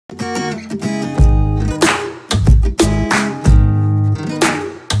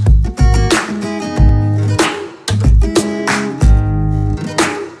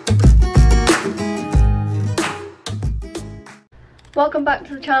welcome back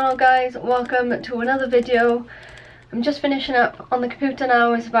to the channel guys, welcome to another video. I'm just finishing up on the computer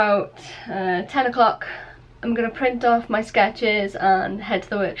now, it's about 10 o'clock. I'm going to print off my sketches and head to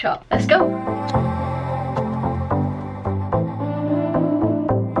the workshop. Let's go!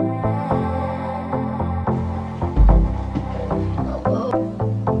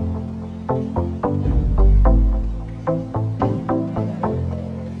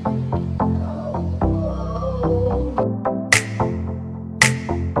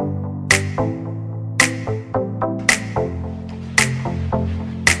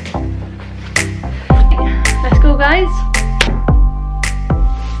 Guys,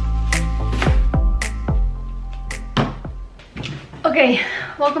 okay,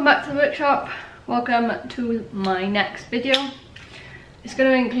 welcome back to the workshop, welcome to my next video. It's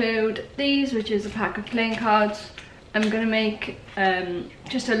going to include these, which is a pack of playing cards. I'm going to make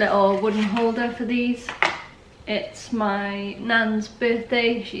just a little wooden holder for these. It's my nan's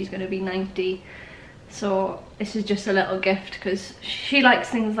birthday, she's going to be 90, so this is just a little gift because she likes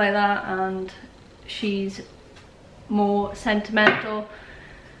things like that and she's more sentimental.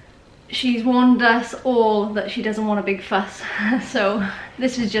 She's warned us all that she doesn't want a big fuss, so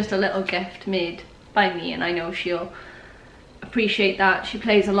this is just a little gift made by me, and I know she'll appreciate that. She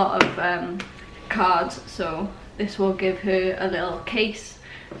plays a lot of cards, so this will give her a little case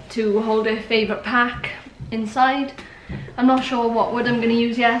to hold her favourite pack inside. I'm not sure what wood I'm going to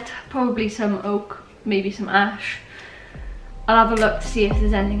use yet, probably some oak, maybe some ash. I'll have a look to see if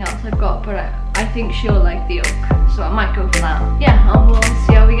there's anything else I've got, but I think she'll like the oak, so I might go for that. Yeah, and we'll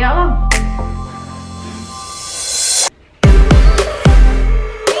see how we get along.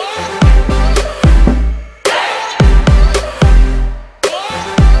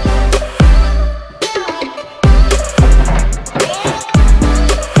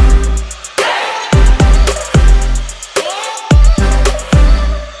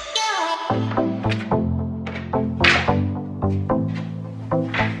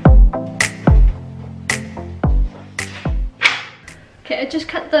 I just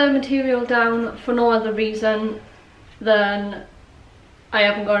cut the material down for no other reason than I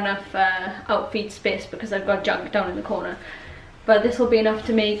haven't got enough outfeed space because I've got junk down in the corner. But this will be enough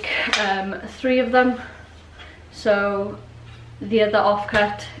to make 3 of them. So the other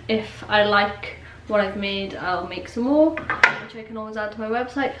offcut, if I like what I've made, I'll make some more, which I can always add to my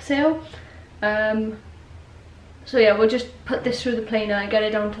website for sale. So yeah, we'll just put this through the planer, get it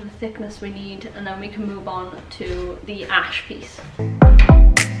down to the thickness we need, and then we can move on to the ash piece.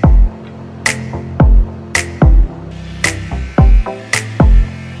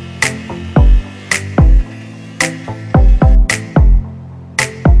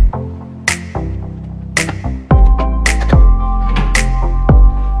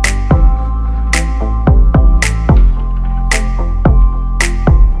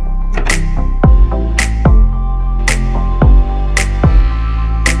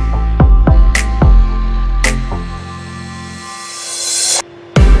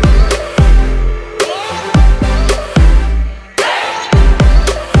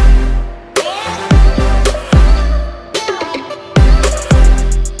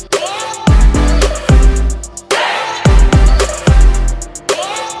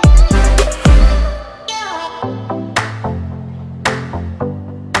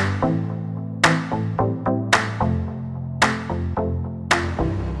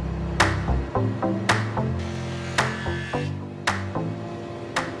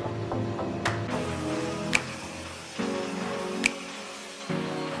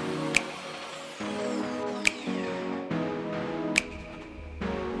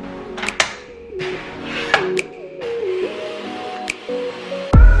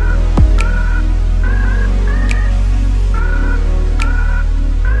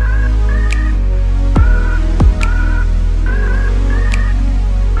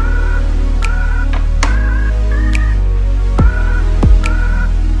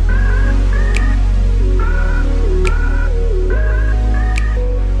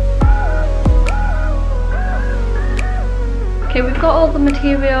 Okay, we've got all the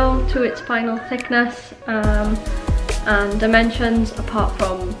material to its final thickness and dimensions apart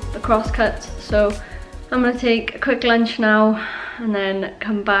from the cross cuts, so I'm going to take a quick lunch now and then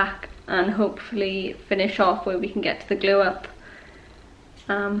come back and hopefully finish off where we can get to the glue up.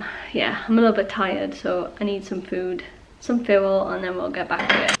 Yeah, I'm a little bit tired, so I need some food, some fuel, and then we'll get back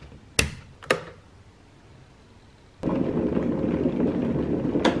to it.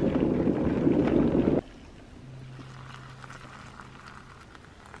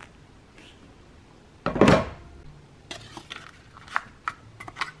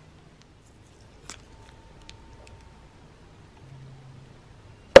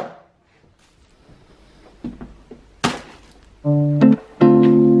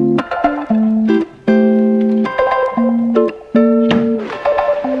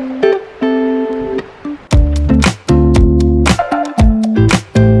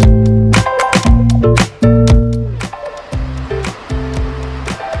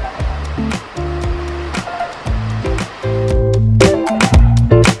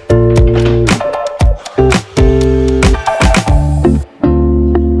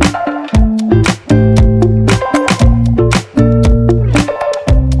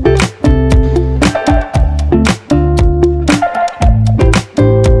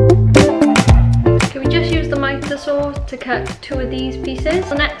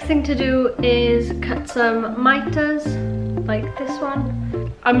 next thing to do is cut some miters like this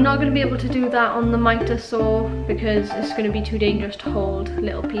one. I'm not going to be able to do that on the miter saw because it's going to be too dangerous to hold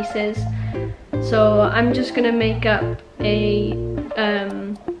little pieces. So I'm just going to make up a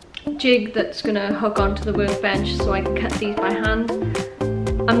jig that's going to hook onto the workbench so I can cut these by hand.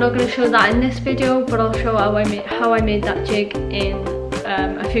 I'm not going to show that in this video, but I'll show how I made that jig in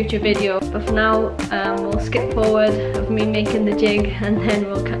a future video. But for now, we'll skip forward of me making the jig and then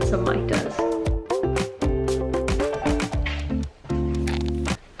we'll cut some miters.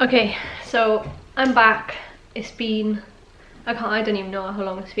 Okay, so I'm back. It's been, I don't even know how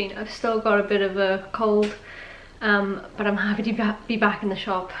long it's been. I've still got a bit of a cold, but I'm happy to be back in the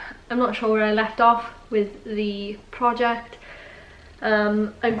shop. I'm not sure where I left off with the project.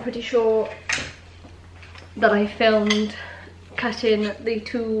 I'm pretty sure that I filmed cutting the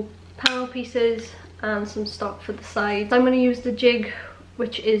 2 panel pieces and some stock for the sides. I'm going to use the jig,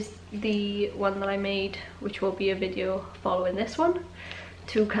 which is the one that I made, which will be a video following this one,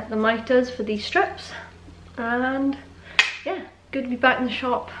 to cut the miters for these strips. And yeah, good to be back in the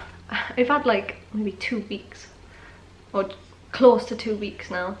shop. I've had like maybe 2 weeks or close to 2 weeks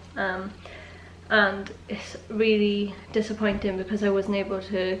now, and it's really disappointing because I wasn't able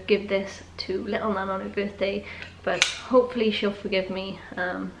to give this to little Nan on her birthday, but hopefully she'll forgive me.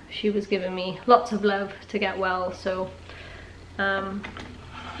 She was giving me lots of love to get well, so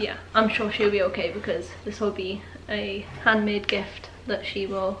yeah, I'm sure she'll be okay because this will be a handmade gift that she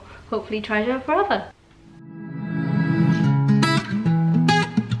will hopefully treasure forever.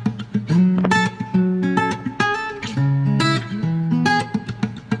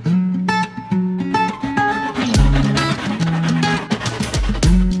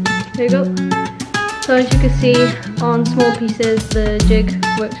 There you go. So as you can see, on small pieces the jig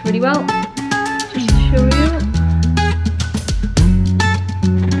works really well. Just to show you.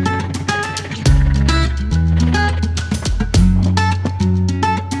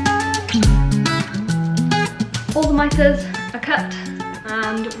 All the miters are cut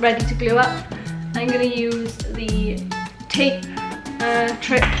and ready to glue up. I'm going to use the tape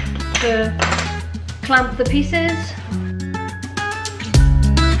trick to clamp the pieces.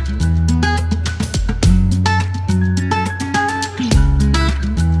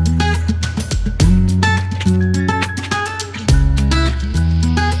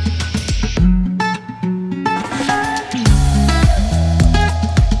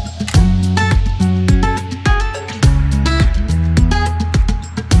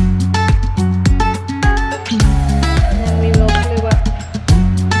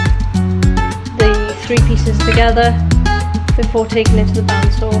 Pieces together before taking it to the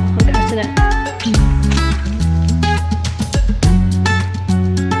bandsaw and cutting it.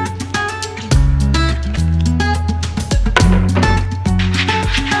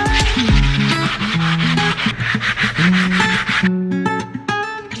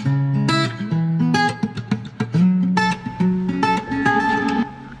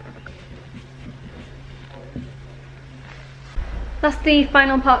 That's the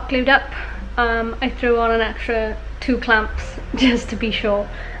final part glued up. I threw on an extra 2 clamps just to be sure.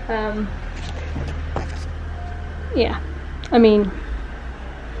 Yeah, I mean,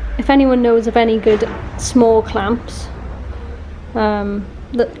 if anyone knows of any good small clamps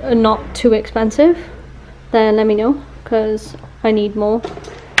that are not too expensive, then let me know, because I need more,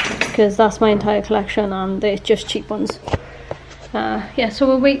 because that's my entire collection and they're just cheap ones. Yeah, so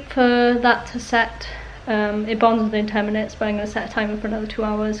we'll wait for that to set. It bonds within 10 minutes, but I'm going to set a timer for another 2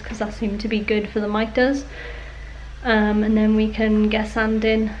 hours because that seemed to be good for the miters. And then we can get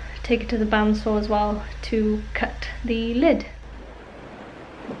sanding, take it to the bandsaw as well to cut the lid.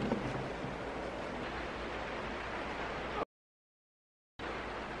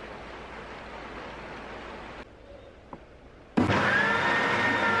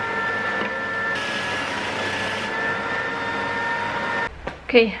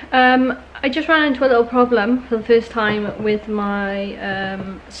 Okay, I just ran into a little problem for the first time with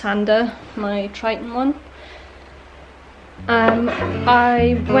my sander, my Triton one.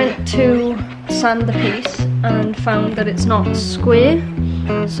 I went to sand the piece and found that it's not square,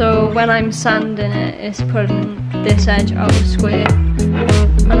 so when I'm sanding it, it's putting this edge out square,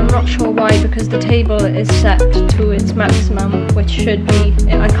 and I'm not sure why, because the table is set to its maximum, which should be,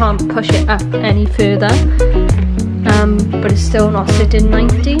 I can't push it up any further, but it's still not sitting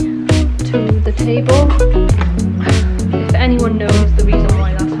 90 to the table. If anyone knows the reason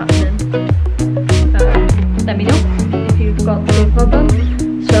why that's happening, let me know if you've got the same problem.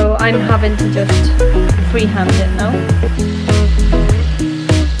 So I'm having to just freehand it now.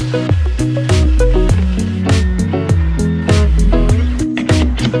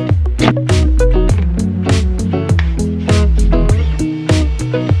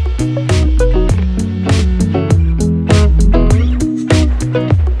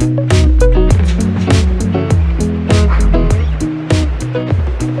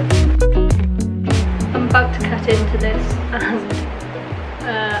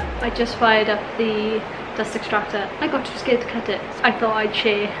 just fired up the dust extractor. I got too scared to cut it. I thought I'd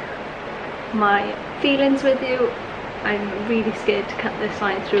share my feelings with you. I'm really scared to cut this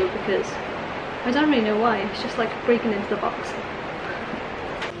line through because I don't really know why. It's just like breaking into the box.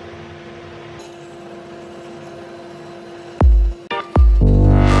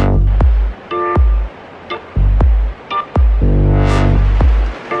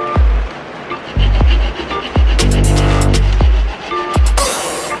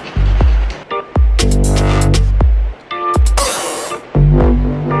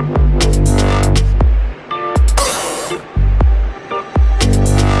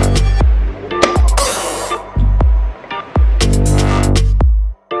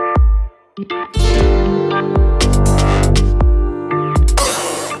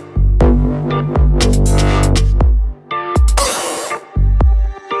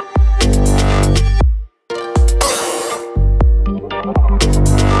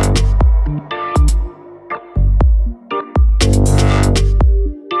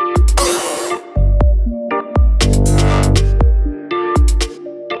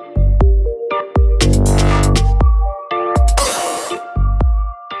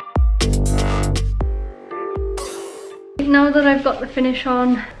 Now that I've got the finish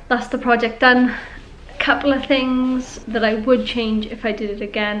on, that's the project done. A couple of things that I would change if I did it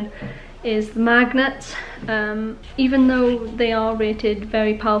again is the magnets. Even though they are rated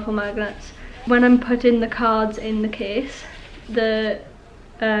very powerful magnets, when I'm putting the cards in the case, the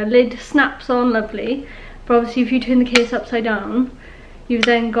lid snaps on lovely, but obviously if you turn the case upside down, you've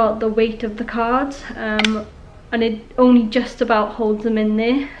then got the weight of the cards, and it only just about holds them in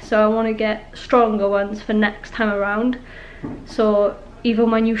there. So I want to get stronger ones for next time around, so even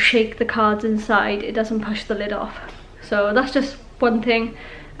when you shake the cards inside, it doesn't push the lid off. So that's just one thing,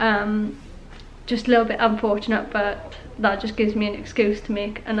 just a little bit unfortunate, but that just gives me an excuse to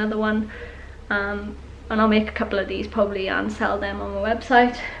make another one. And I'll make a couple of these probably and sell them on my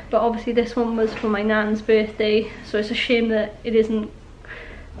website. But obviously this one was for my nan's birthday, so it's a shame that it isn't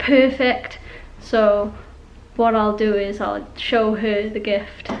perfect. So what I'll do is I'll show her the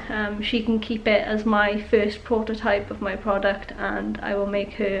gift. She can keep it as my first prototype of my product, and I will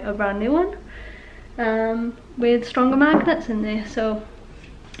make her a brand new one with stronger magnets in there. So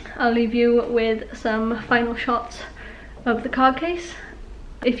I'll leave you with some final shots of the card case.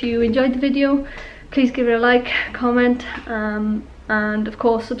 If you enjoyed the video, please give it a like, comment, and of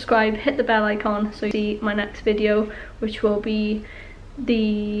course subscribe, hit the bell icon so you see my next video, which will be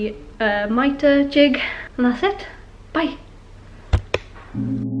the mitre jig. And that's it. Bye.